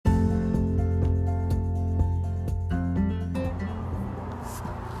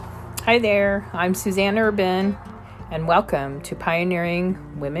Hi there, I'm Suzanne Urban, and welcome to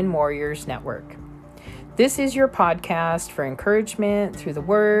Pioneering Women Warriors Network. This is your podcast for encouragement through the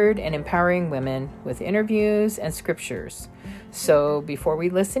Word and empowering women with interviews and scriptures. So before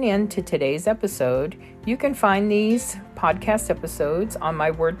we listen in to today's episode, you can find these podcast episodes on my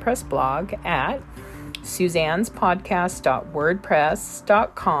WordPress blog at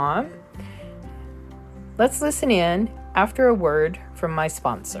suzannespodcast.wordpress.com. Let's listen in after a word from my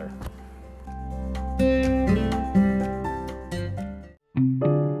sponsor.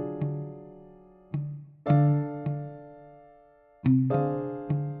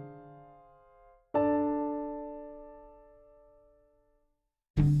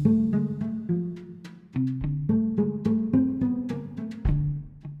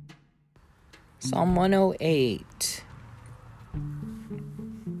 Psalm 108.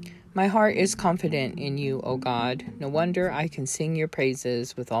 My heart is confident in you, O God. No wonder I can sing your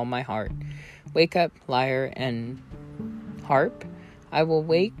praises with all my heart. Wake up, lyre and harp. I will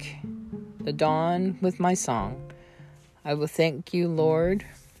wake the dawn with my song. I will thank you, Lord,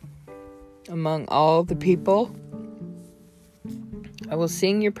 among all the people. I will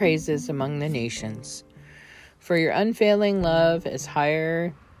sing your praises among the nations. For your unfailing love is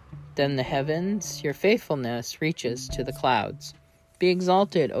higher than the heavens. Your faithfulness reaches to the clouds. Be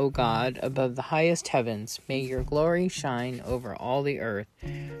exalted, O God, above the highest heavens. May your glory shine over all the earth.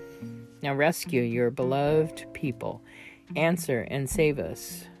 Now rescue your beloved people. Answer and save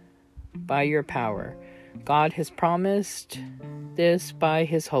us by your power. God has promised this by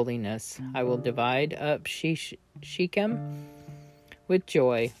his holiness. I will divide up Shechem with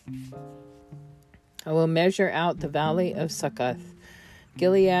joy. I will measure out the valley of Succoth.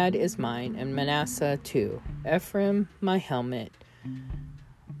 Gilead is mine, and Manasseh too. Ephraim, my helmet,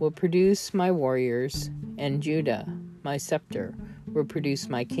 will produce my warriors, and Judah, my scepter, will produce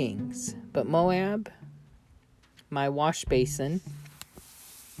my kings. But Moab, my wash basin,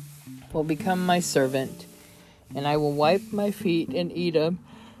 will become my servant, and I will wipe my feet in Edom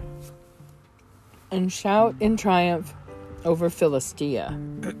and shout in triumph over Philistia.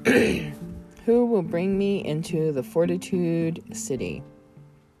 Who will bring me into the fortified city?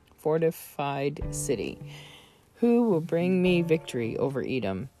 Who will bring me victory over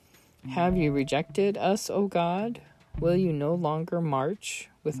Edom? Have you rejected us, O God? Will you no longer march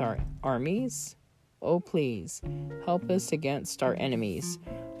with our armies? Oh, please, help us against our enemies.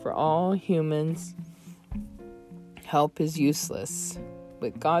 For all humans' help is useless.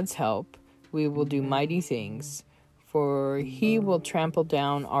 With God's help, we will do mighty things, for he will trample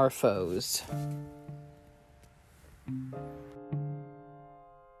down our foes.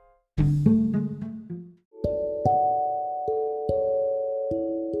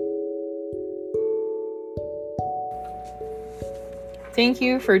 Thank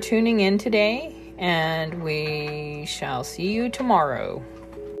you for tuning in today, and we shall see you tomorrow.